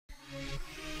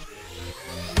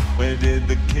Where did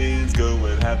the kids go?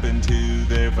 What happened to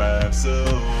their 5 souls?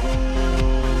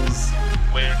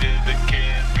 Where did the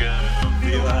kids go?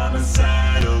 Feel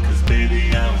homicidal, cause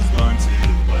baby I was born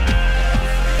to last.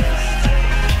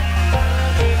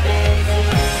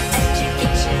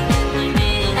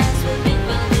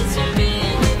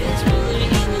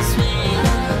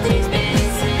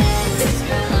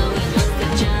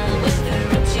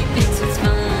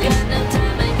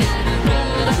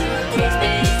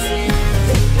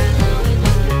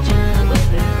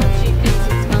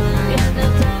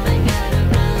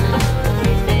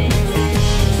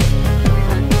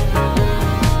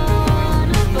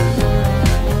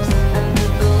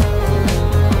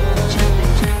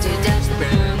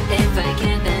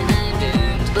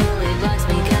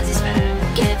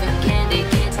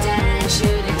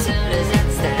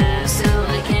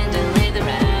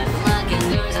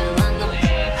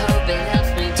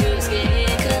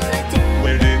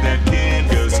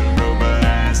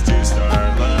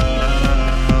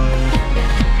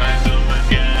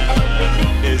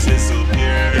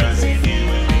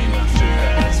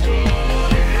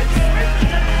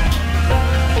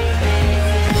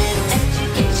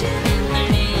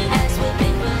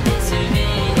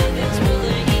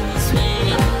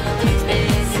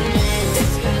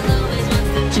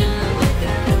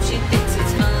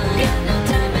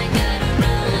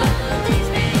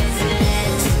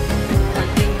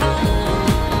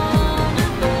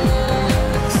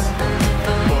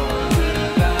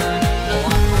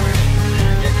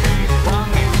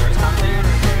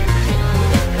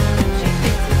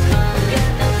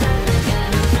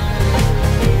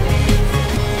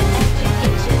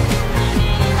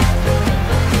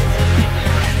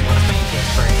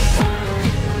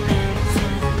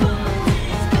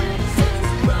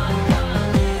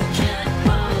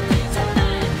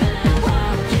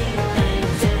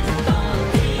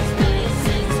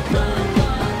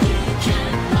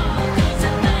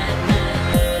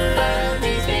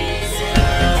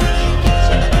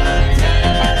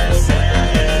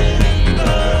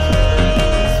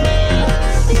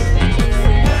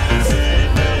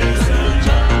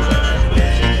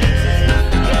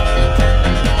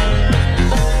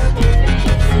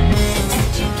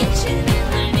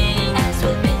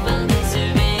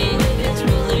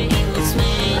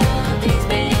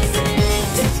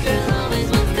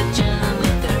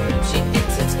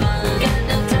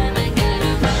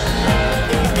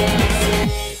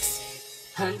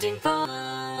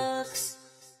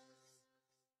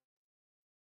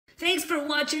 Thanks for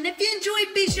watching. If you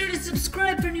enjoyed, be sure to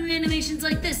subscribe for new animations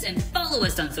like this and follow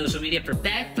us on social media for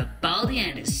Baldi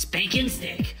and his spanking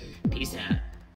stick. Peace out.